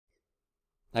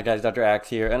Hi guys, Dr. Axe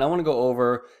here, and I want to go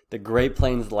over the Great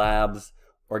Plains Labs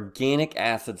Organic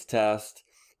Acids Test,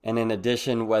 and in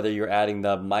addition, whether you're adding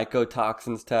the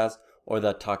mycotoxins test or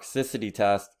the toxicity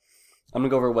test. I'm going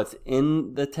to go over what's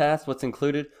in the test, what's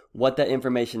included, what that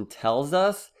information tells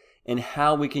us, and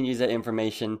how we can use that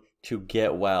information to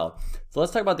get well. So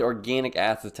let's talk about the Organic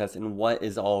Acids Test and what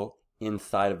is all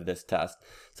inside of this test.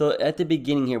 So at the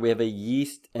beginning here, we have a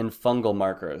yeast and fungal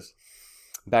markers,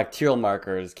 bacterial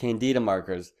markers, candida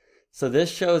markers. So this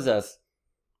shows us,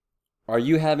 are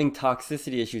you having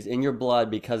toxicity issues in your blood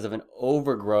because of an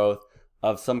overgrowth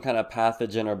of some kind of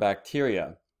pathogen or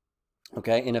bacteria?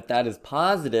 Okay, and if that is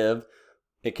positive,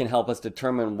 it can help us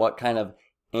determine what kind of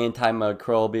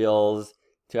antimicrobials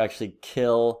to actually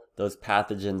kill those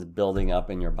pathogens building up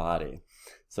in your body.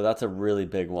 So that's a really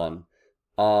big one.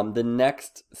 The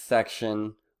next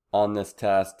section on this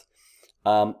test,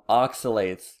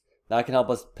 oxalates. That can help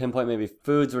us pinpoint maybe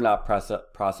foods we're not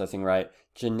processing right,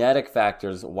 genetic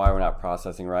factors why we're not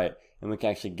processing right, and we can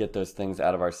actually get those things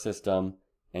out of our system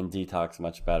and detox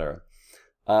much better.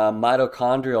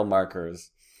 Mitochondrial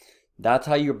markers. That's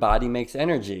how your body makes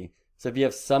energy. So if you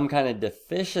have some kind of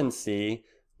deficiency,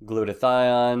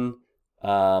 glutathione,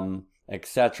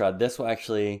 etc., this will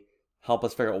actually help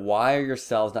us figure out why are your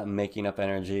cells not making enough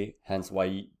energy, hence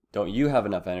why don't you have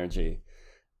enough energy.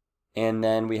 And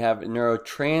then we have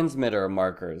neurotransmitter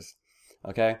markers,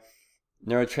 okay?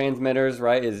 Neurotransmitters,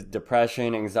 right, is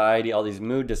depression, anxiety, all these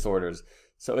mood disorders.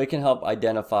 So it can help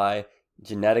identify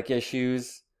genetic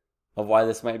issues of why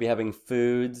this might be having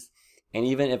foods, and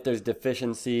even if there's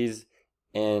deficiencies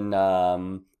in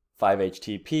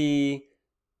 5-HTP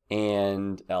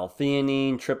and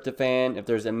L-theanine, tryptophan, if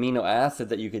there's amino acid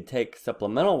that you could take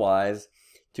supplemental-wise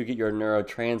to get your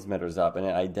neurotransmitters up, and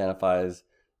it identifies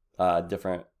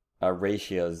different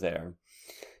ratios there.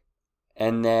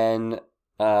 And then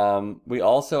we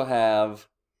also have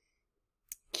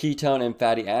ketone and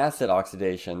fatty acid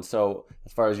oxidation. So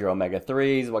as far as your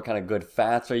omega-3s, what kind of good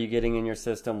fats are you getting in your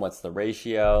system? What's the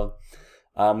ratio?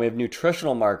 We have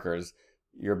nutritional markers,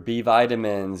 your B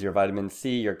vitamins, your vitamin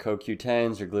C, your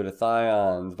CoQ10s, your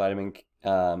glutathiones, vitamin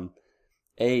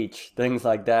H, things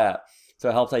like that. So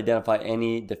it helps identify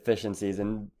any deficiencies.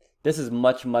 And this is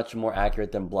much, much more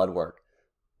accurate than blood work.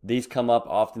 These come up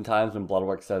oftentimes when blood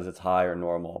work says it's high or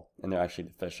normal, and they're actually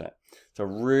deficient. So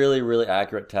really, really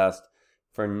accurate test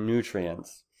for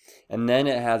nutrients. And then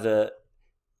it has an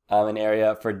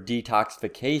area for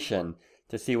detoxification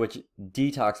to see which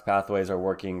detox pathways are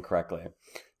working correctly.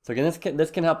 So again,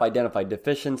 this can help identify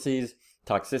deficiencies,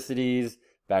 toxicities,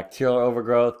 bacterial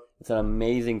overgrowth. It's an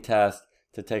amazing test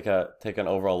to take an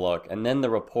overall look. And then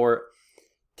the report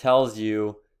tells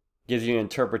you, gives you an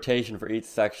interpretation for each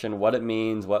section, what it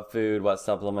means, what food, what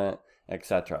supplement,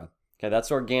 etc. Okay,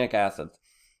 that's organic acids.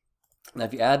 Now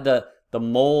if you add the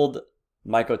mold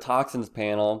mycotoxins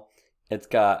panel, it's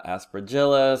got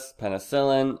aspergillus,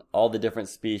 penicillin, all the different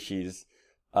species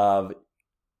of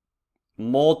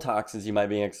mold toxins you might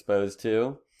be exposed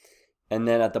to. And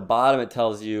then at the bottom it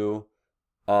tells you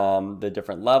the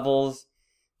different levels,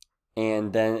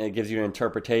 and then it gives you an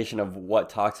interpretation of what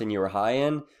toxin you were high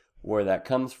in, where that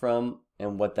comes from,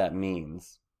 and what that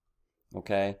means.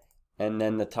 Okay, and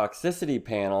then the toxicity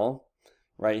panel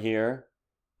right here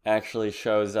actually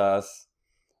shows us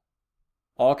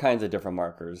all kinds of different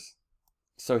markers.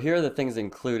 So here are the things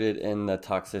included in the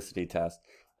toxicity test.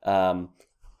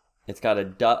 It's got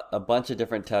a bunch of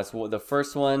different tests. Well, the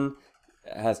first one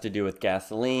has to do with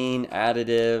gasoline,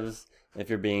 additives, if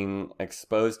you're being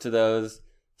exposed to those.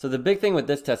 So the big thing with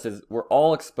this test is we're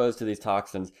all exposed to these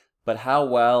toxins, but how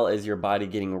well is your body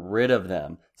getting rid of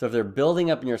them? So if they're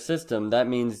building up in your system, that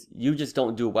means you just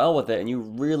don't do well with it, and you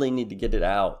really need to get it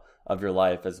out of your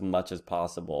life as much as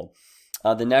possible.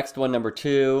 The next one, number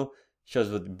 2, shows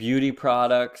with beauty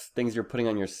products, things you're putting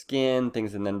on your skin,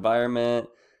 things in the environment.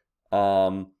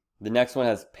 The next one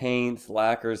has paints,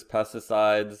 lacquers,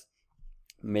 pesticides.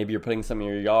 Maybe you're putting some in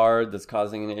your yard that's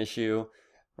causing an issue,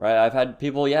 right? I've had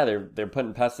people, yeah, they're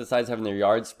putting pesticides, having their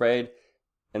yard sprayed,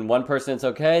 and one person it's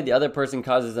okay, the other person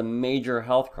causes a major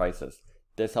health crisis.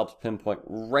 This helps pinpoint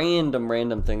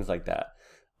random things like that.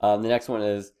 The next one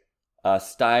is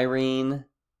styrene,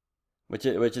 which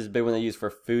is a big one they use for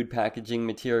food packaging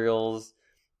materials.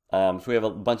 So we have a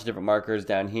bunch of different markers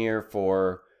down here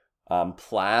for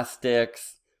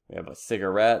plastics. We have a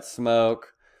cigarette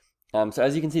smoke. So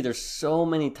as you can see, there's so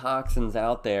many toxins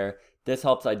out there. This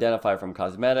helps identify from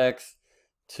cosmetics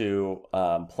to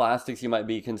plastics you might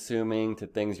be consuming, to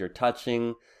things you're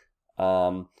touching,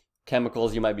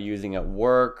 chemicals you might be using at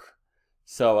work.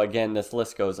 So again, this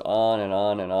list goes on and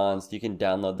on and on. So you can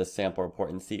download the sample report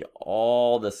and see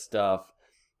all the stuff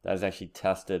that is actually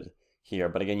tested here.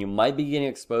 But again, you might be getting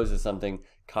exposed to something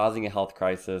causing a health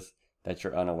crisis that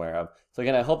you're unaware of. So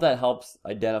again, I hope that helps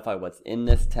identify what's in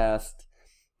this test,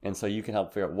 and so you can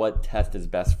help figure out what test is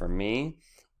best for me.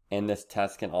 And this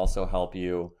test can also help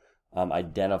you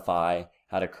identify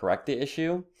how to correct the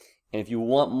issue. And if you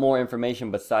want more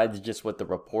information besides just what the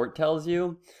report tells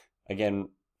you, again,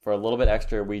 for a little bit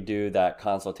extra, we do that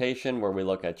consultation where we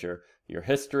look at your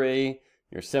history,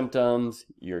 your symptoms,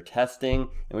 your testing,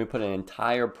 and we put an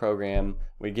entire program.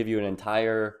 We give you an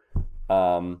entire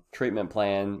treatment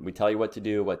plan. We tell you what to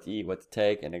do, what to eat, what to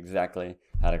take, and exactly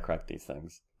how to correct these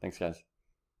things. Thanks, guys.